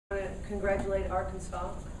congratulate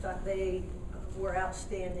Arkansas. I thought they were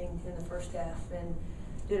outstanding in the first half and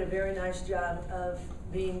did a very nice job of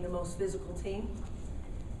being the most physical team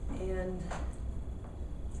and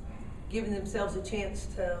giving themselves a chance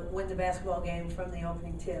to win the basketball game from the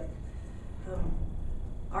opening tip.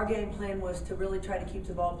 Our game plan was to really try to keep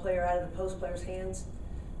the ball player out of the post player's hands.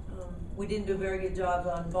 We didn't do a very good job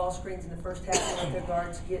on ball screens in the first half to let their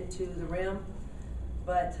guards get to the rim.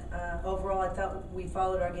 But overall, I thought we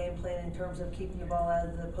followed our game plan in terms of keeping the ball out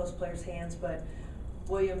of the post player's hands. But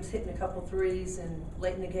Williams hitting a couple threes, and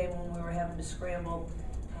late in the game when we were having to scramble,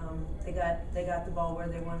 they got the ball where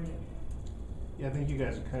they wanted it. Yeah, I think you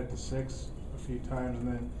guys cut it to 6 a few times, and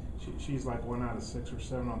then she's like 1 out of 6 or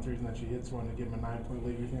 7 on threes, and then she hits one to give them a 9-point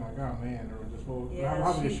lead. You're thinking like, oh man, or just well, yeah,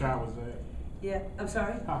 how big a shot was that? Yeah, I'm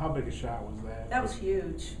sorry? How big a shot was that? That was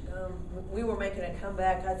huge. We were making a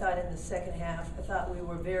comeback, I thought, in the second half. I thought we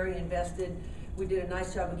were very invested. We did a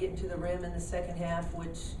nice job of getting to the rim in the second half,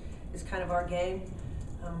 which is kind of our game.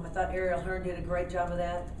 I thought Ariel Hearn did a great job of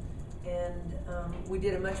that. And we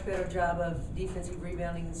did a much better job of defensive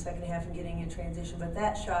rebounding in the second half and getting in transition. But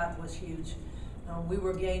that shot was huge. We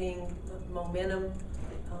were gaining momentum.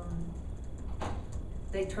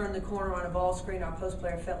 They turned the corner on a ball screen. Our post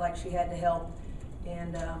player felt like she had to help,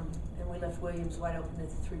 and we left Williams wide open at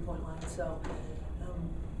the three-point line. So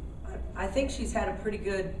I think she's had a pretty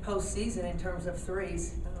good postseason in terms of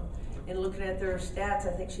threes. And looking at their stats,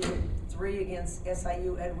 I think she hit 3 against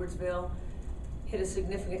SIU Edwardsville, hit a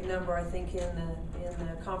significant number, I think, in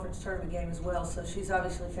the conference tournament game as well. So she's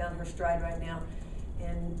obviously found her stride right now.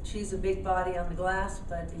 And she's a big body on the glass,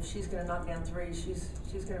 but if she's going to knock down threes,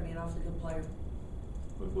 she's going to be an awfully good player.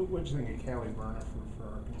 What do you think of Callie Burner for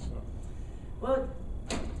Arkansas? Well,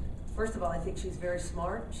 first of all, I think she's very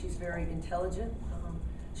smart. She's very intelligent.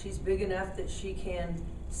 She's big enough that she can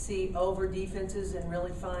see over defenses and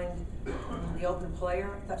really find the open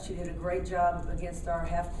player. I thought she did a great job against our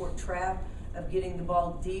half-court trap of getting the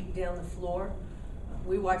ball deep down the floor.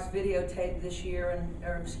 We watched videotape this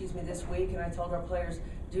week, and I told our players,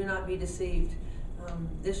 do not be deceived.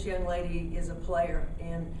 This young lady is a player,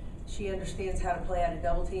 and she understands how to play out of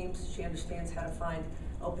double teams. She understands how to find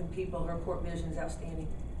open people. Her court vision is outstanding.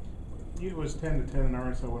 It was 10-10, and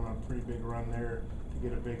Arkansas went on a pretty big run there to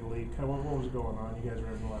get a big lead. What was going on? You guys were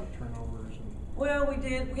having a lot of turnovers. Well, we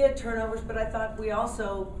did. We had turnovers, but I thought we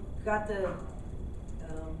also got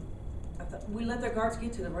we let their guards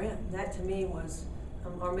get to the rim. That to me was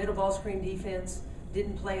our middle ball screen defense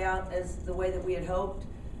didn't play out as the way that we had hoped.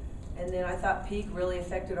 And then I thought Peak really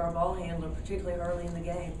affected our ball handler, particularly early in the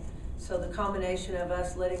game. So the combination of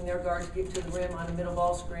us letting their guards get to the rim on a middle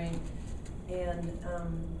ball screen and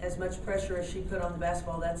as much pressure as she put on the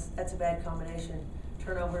basketball, that's a bad combination.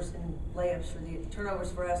 Turnovers for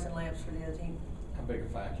us and layups for the other team. How big a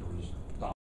factor was